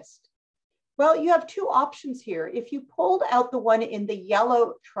harvest? Well, you have two options here. If you pulled out the one in the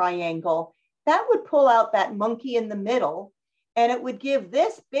yellow triangle, that would pull out that monkey in the middle, and it would give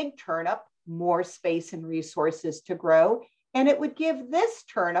this big turnip more space and resources to grow. And it would give this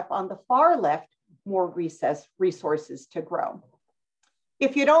turnip on the far left more resources to grow.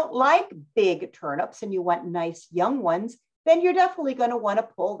 If you don't like big turnips and you want nice young ones, then you're definitely going to want to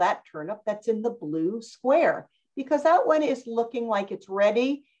pull that turnip that's in the blue square, because that one is looking like it's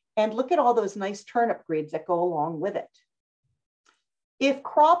ready. And look at all those nice turnip grades that go along with it. If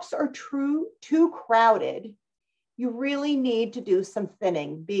crops are too crowded, you really need to do some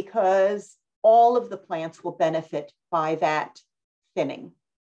thinning, because all of the plants will benefit by that thinning.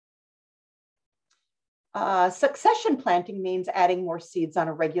 Succession planting means adding more seeds on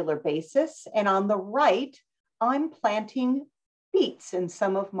a regular basis. And on the right, I'm planting beets in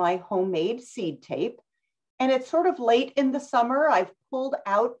some of my homemade seed tape. And it's sort of late in the summer. I've pulled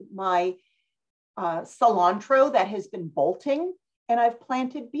out my cilantro that has been bolting, and I've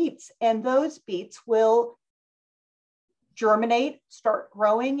planted beets. And those beets will germinate, start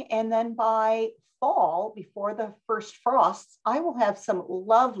growing, and then by fall, before the first frosts, I will have some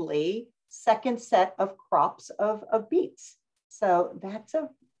lovely second set of crops of beets. So that's a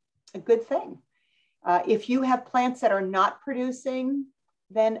good thing. If you have plants that are not producing,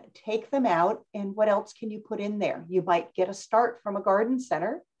 then take them out. And what else can you put in there? You might get a start from a garden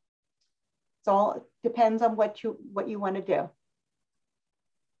center. It all depends on what you want to do.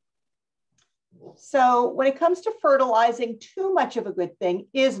 So when it comes to fertilizing, too much of a good thing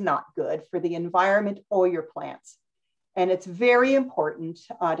is not good for the environment or your plants. And it's very important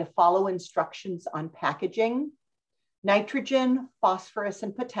to follow instructions on packaging. Nitrogen, phosphorus,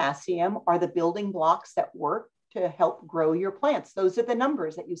 and potassium are the building blocks that work to help grow your plants. Those are the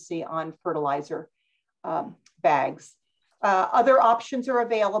numbers that you see on fertilizer bags. Other options are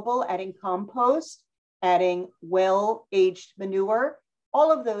available: adding compost, adding well-aged manure.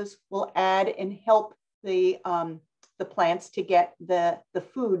 All of those will add and help the plants to get the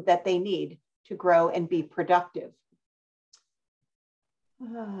food that they need to grow and be productive.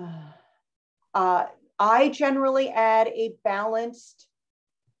 I generally add a balanced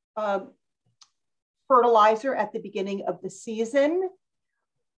fertilizer at the beginning of the season.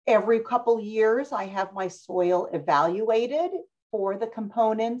 Every couple years, I have my soil evaluated for the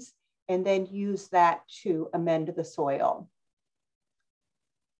components and then use that to amend the soil.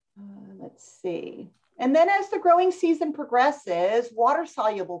 Let's see. And then as the growing season progresses,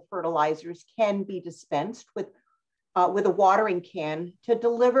 water-soluble fertilizers can be dispensed with a watering can to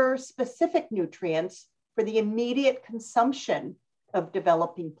deliver specific nutrients for the immediate consumption of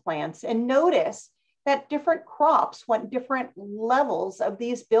developing plants. And notice that different crops want different levels of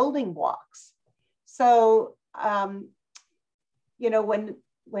these building blocks. So, you know,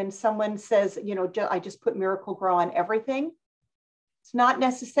 when someone says, you know, I just put Miracle-Gro on everything, it's not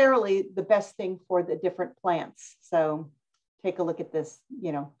necessarily the best thing for the different plants. So take a look at this,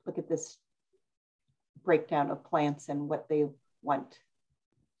 you know, look at this breakdown of plants and what they want.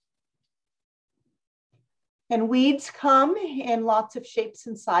 And weeds come in lots of shapes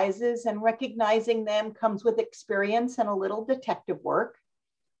and sizes, and recognizing them comes with experience and a little detective work.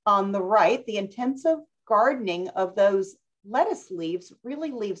 On the right, the intensive gardening of those lettuce leaves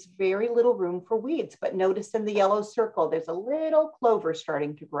really leaves very little room for weeds, but notice in the yellow circle, there's a little clover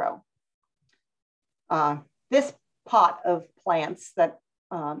starting to grow. This pot of plants that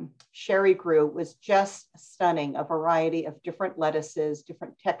Sherry grew was just stunning, a variety of different lettuces,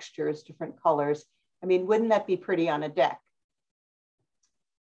 different textures, different colors. I mean, wouldn't that be pretty on a deck?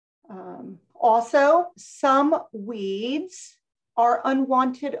 Also, some weeds are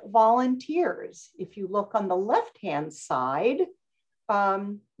unwanted volunteers. If you look on the left-hand side,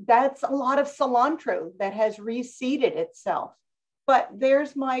 that's a lot of cilantro that has reseeded itself. But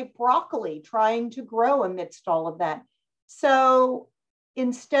there's my broccoli trying to grow amidst all of that. So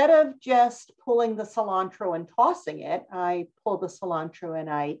instead of just pulling the cilantro and tossing it, I pull the cilantro and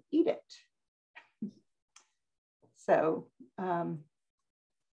I eat it. So,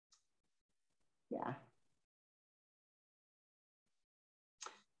 yeah.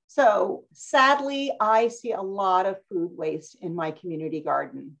 So sadly, I see a lot of food waste in my community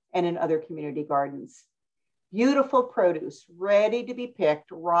garden and in other community gardens. Beautiful produce, ready to be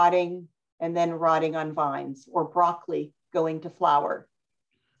picked, rotting and then rotting on vines, or broccoli going to flower.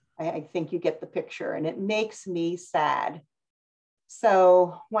 I think you get the picture, and it makes me sad.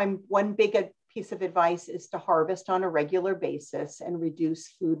 So one big piece of advice is to harvest on a regular basis and reduce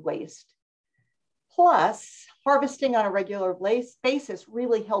food waste. Plus, harvesting on a regular basis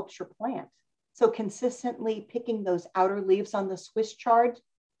really helps your plant. So consistently picking those outer leaves on the Swiss chard,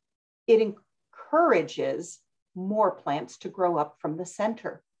 it encourages more plants to grow up from the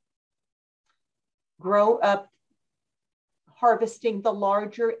center. Grow up harvesting the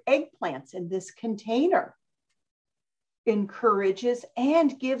larger eggplants in this container encourages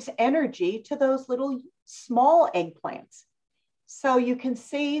and gives energy to those little small eggplants. So you can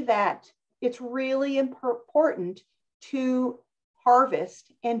see that it's really important to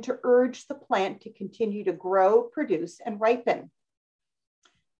harvest and to urge the plant to continue to grow, produce, and ripen.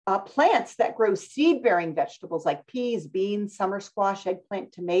 Plants that grow seed-bearing vegetables like peas, beans, summer squash,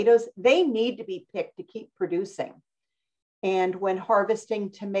 eggplant, tomatoes, they need to be picked to keep producing. And when harvesting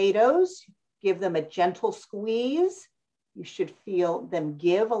tomatoes, give them a gentle squeeze. You should feel them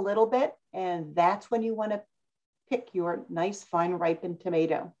give a little bit, and that's when you want to pick your nice, fine, ripened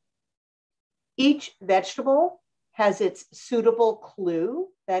tomato. Each vegetable has its suitable clue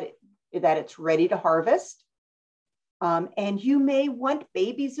that it's ready to harvest. And you may want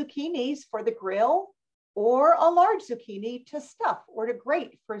baby zucchinis for the grill, or a large zucchini to stuff or to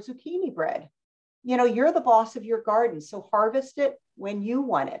grate for zucchini bread. You know, you're the boss of your garden, so harvest it when you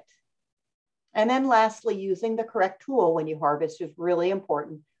want it. And then lastly, using the correct tool when you harvest is really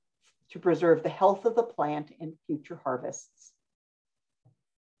important to preserve the health of the plant in future harvests.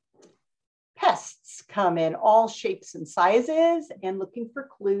 Pests come in all shapes and sizes, and looking for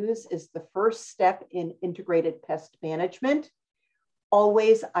clues is the first step in integrated pest management.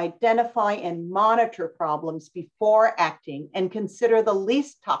 Always identify and monitor problems before acting and consider the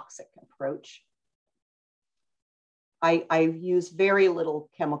least toxic approach. I use very little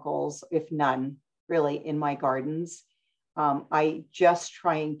chemicals, if none, really, in my gardens. I just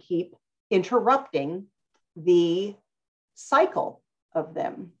try and keep interrupting the cycle of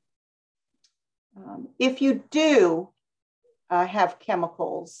them. If you do have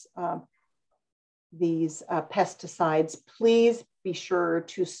chemicals, these pesticides, please be sure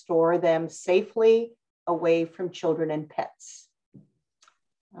to store them safely away from children and pets.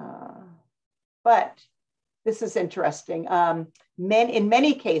 But this is interesting. In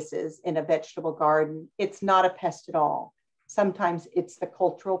many cases in a vegetable garden, it's not a pest at all. Sometimes it's the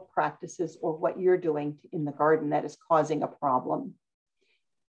cultural practices or what you're doing in the garden that is causing a problem.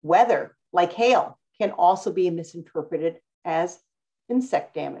 Weather, like hail, can also be misinterpreted as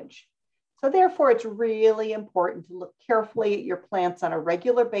insect damage. So therefore, it's really important to look carefully at your plants on a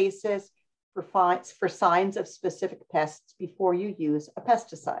regular basis for signs of specific pests before you use a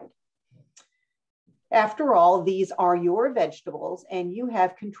pesticide. After all, these are your vegetables and you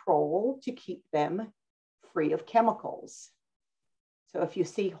have control to keep them free of chemicals. So if you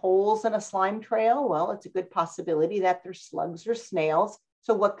see holes in a slime trail, well, it's a good possibility that they're slugs or snails.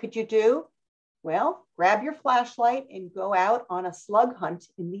 So what could you do? Well, grab your flashlight and go out on a slug hunt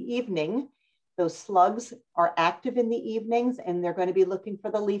in the evening. Those slugs are active in the evenings and they're going to be looking for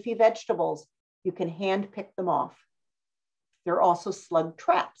the leafy vegetables. You can hand pick them off. There are also slug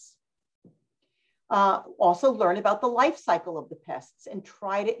traps. Also learn about the life cycle of the pests and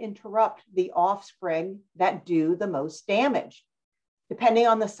try to interrupt the offspring that do the most damage. Depending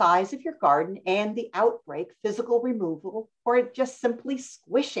on the size of your garden and the outbreak, physical removal or just simply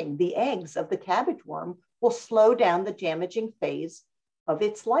squishing the eggs of the cabbage worm will slow down the damaging phase of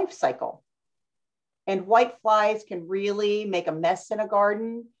its life cycle. And white flies can really make a mess in a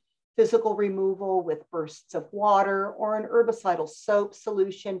garden. Physical removal with bursts of water or an herbicidal soap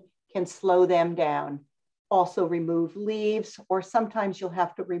solution can slow them down. Also remove leaves, or sometimes you'll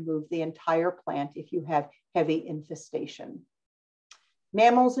have to remove the entire plant if you have heavy infestation.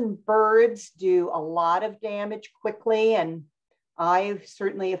 Mammals and birds do a lot of damage quickly, and I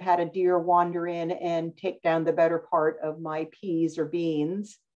certainly have had a deer wander in and take down the better part of my peas or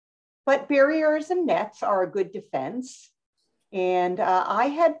beans. But barriers and nets are a good defense. And I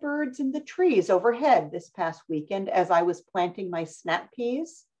had birds in the trees overhead this past weekend as I was planting my snap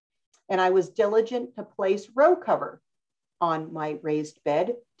peas. And I was diligent to place row cover on my raised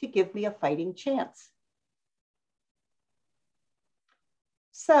bed to give me a fighting chance.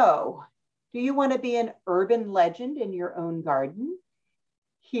 So, do you want to be an urban legend in your own garden?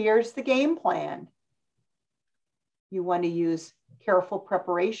 Here's the game plan. You want to use careful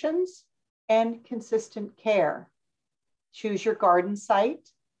preparations and consistent care. Choose your garden site,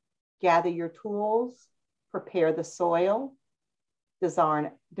 gather your tools, prepare the soil, design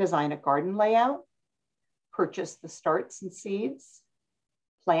a garden layout, purchase the starts and seeds,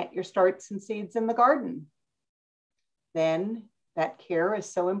 plant your starts and seeds in the garden. Then that care is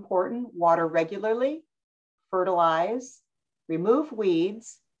so important. Water regularly, fertilize, remove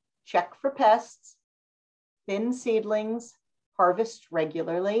weeds, check for pests, thin seedlings, harvest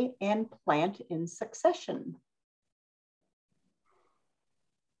regularly, and plant in succession.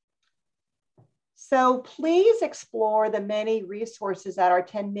 So please explore the many resources at our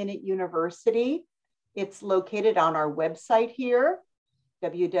 10-minute university. It's located on our website here,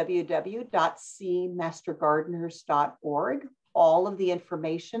 www.cmastergardeners.org. All of the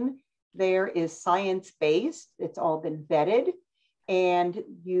information there is science-based. It's all been vetted, and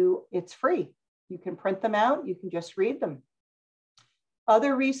it's free. You can print them out. You can just read them.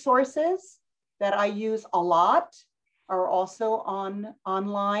 Other resources that I use a lot are also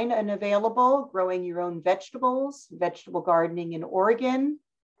online and available. Growing Your Own Vegetables, Vegetable Gardening in Oregon.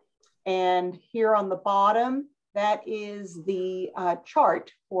 And here on the bottom, that is the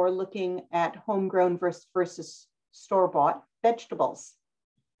chart for looking at homegrown versus store-bought vegetables.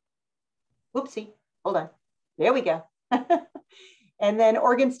 Whoopsie, hold on. There we go. And then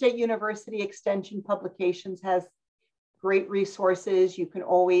Oregon State University Extension Publications has great resources. You can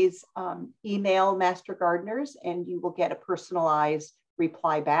always email Master Gardeners and you will get a personalized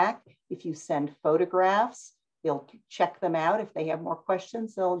reply back. If you send photographs, they'll check them out. If they have more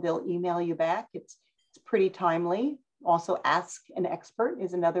questions, they'll email you back. It's pretty timely. Also, Ask an Expert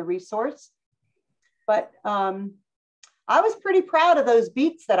is another resource. But I was pretty proud of those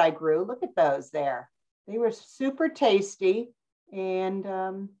beets that I grew. Look at those there. They were super tasty. And,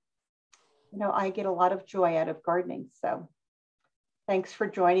 I get a lot of joy out of gardening. So thanks for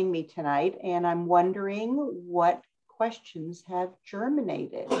joining me tonight. And I'm wondering what questions have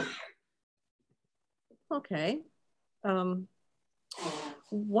germinated. Okay. One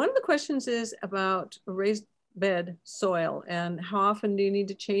of the questions is about raised bed soil and how often do you need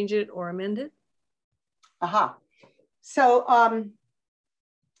to change it or amend it? Aha. So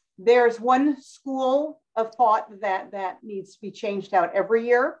there's one school of thought that needs to be changed out every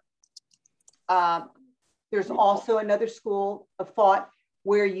year. There's also another school of thought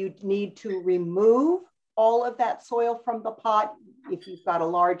where you need to remove all of that soil from the pot. If you've got a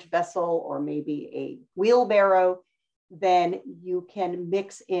large vessel or maybe a wheelbarrow, then you can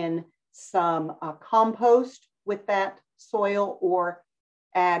mix in some compost with that soil or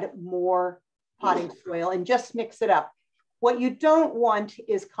add more potting soil and just mix it up. What you don't want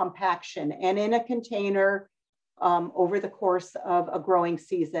is compaction. And in a container over the course of a growing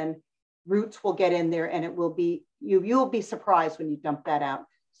season, roots will get in there and it will be, you'll be surprised when you dump that out.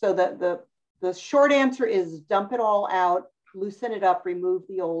 So the short answer is dump it all out, loosen it up, remove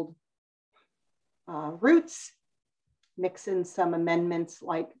the old roots, mix in some amendments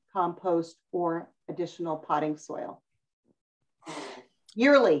like compost or additional potting soil.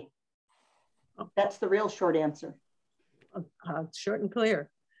 Yearly. That's the real short answer. Short and clear.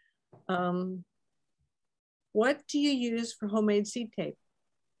 What do you use for homemade seed tape?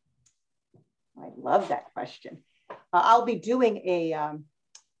 I love that question. I'll be doing a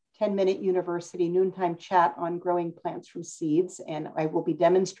 10-minute university noontime chat on growing plants from seeds, and I will be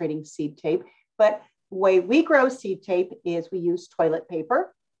demonstrating seed tape. But the way we grow seed tape is we use toilet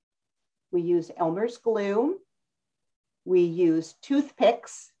paper, we use Elmer's glue, we use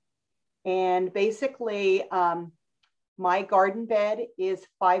toothpicks, and basically my garden bed is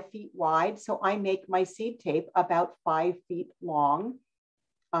 5 feet wide, so I make my seed tape about 5 feet long.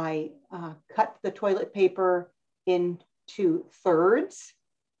 I cut the toilet paper into thirds,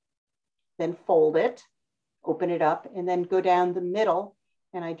 then fold it, open it up, and then go down the middle.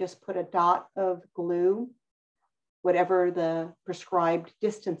 And I just put a dot of glue, whatever the prescribed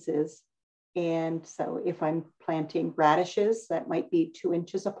distance is. And so if I'm planting radishes, that might be 2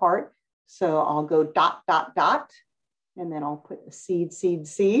 inches apart. So I'll go dot, dot, dot, and then I'll put a seed, seed,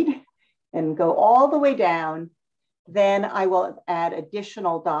 seed, and go all the way down. Then I will add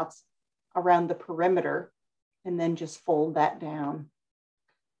additional dots around the perimeter and then just fold that down.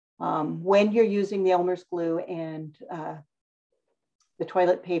 When you're using the Elmer's glue and the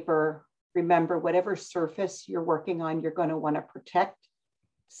toilet paper, remember whatever surface you're working on, you're going to want to protect.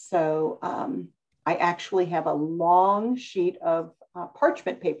 So I actually have a long sheet of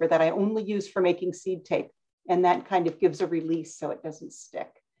parchment paper that I only use for making seed tape. And that kind of gives a release so it doesn't stick.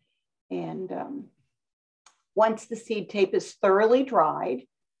 And once the seed tape is thoroughly dried,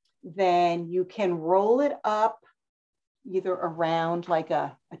 then you can roll it up either around like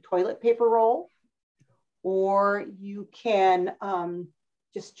a toilet paper roll, or you can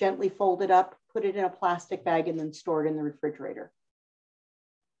just gently fold it up, put it in a plastic bag, and then store it in the refrigerator.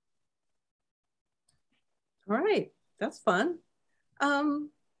 All right, that's fun.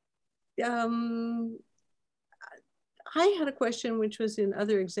 I had a question which was in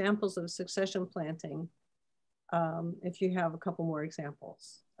other examples of succession planting. If you have a couple more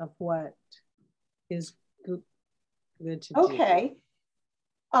examples of what is good to do. Okay.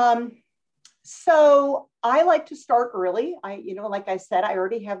 So I like to start early. Like I said, I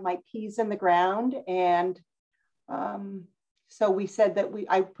already have my peas in the ground, and so we said that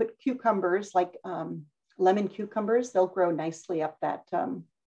I put cucumbers, like lemon cucumbers. They'll grow nicely up that.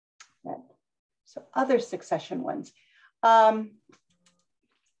 So other succession ones.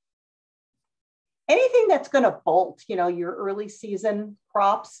 Anything that's going to bolt, your early season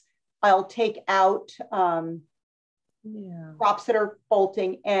crops, I'll take out crops that are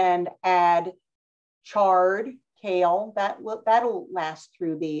bolting and add chard, kale. That'll last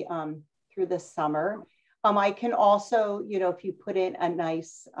through the summer. I can also, if you put in a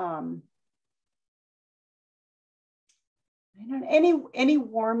nice any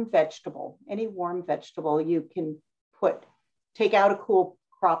warm vegetable, you can take out a cool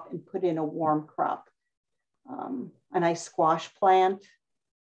crop and put in a warm crop. A nice squash plant,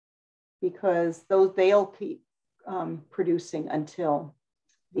 because they'll keep producing until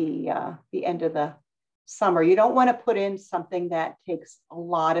the end of the summer. You don't want to put in something that takes a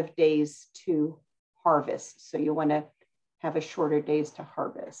lot of days to harvest. So you want to have a shorter days to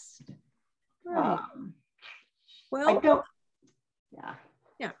harvest. Right.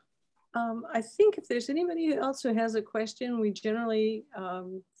 I think if there's anybody else who has a question, we generally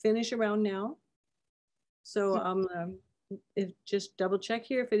finish around now. So just double check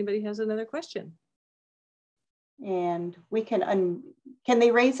here if anybody has another question. And we can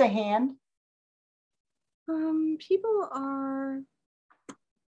they raise a hand? People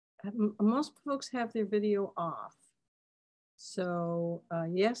most folks have their video off. So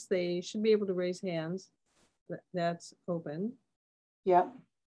yes, they should be able to raise hands. That's open. Yep.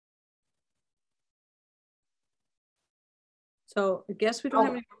 So I guess we don't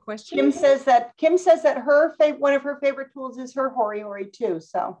have any more questions. Kim says that one of her favorite tools is her hori too.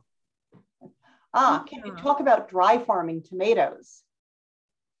 So, can you talk about dry farming tomatoes?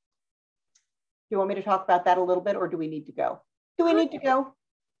 Do you want me to talk about that a little bit, or do we need to go?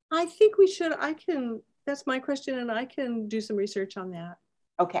 I think we should. That's my question, and I can do some research on that.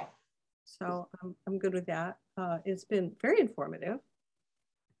 Okay. So I'm good with that. It's been very informative.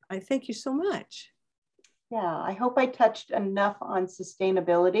 I thank you so much. Yeah, I hope I touched enough on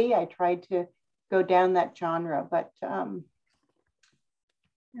sustainability. I tried to go down that genre, but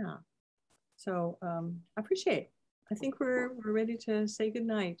yeah. So I appreciate it. I think we're ready to say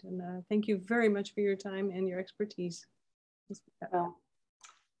goodnight, and thank you very much for your time and your expertise. Well,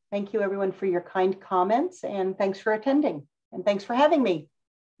 thank you everyone for your kind comments, and thanks for attending, and thanks for having me.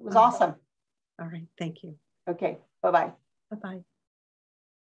 It was awesome. All right, thank you. Okay, bye-bye. Bye-bye.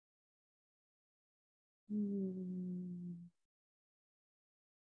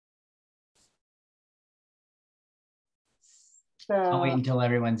 So I'll wait until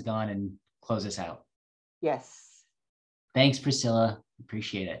everyone's gone and close us out. Yes. Thanks, Priscilla.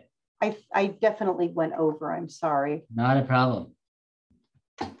 Appreciate it. I definitely went over. I'm sorry. Not a problem.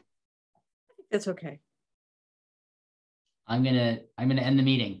 It's okay. I'm gonna end the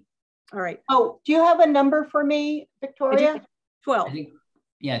meeting. All right. Oh, do you have a number for me, Victoria? 12. I think,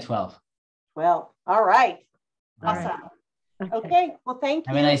 yeah, 12. 12. All right. Awesome. All right. Okay. Well, thank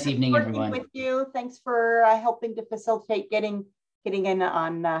you. Have a nice evening, everyone. With you. Thanks for helping to facilitate getting in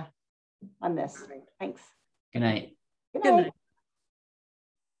on this. Thanks. Good night. Good night.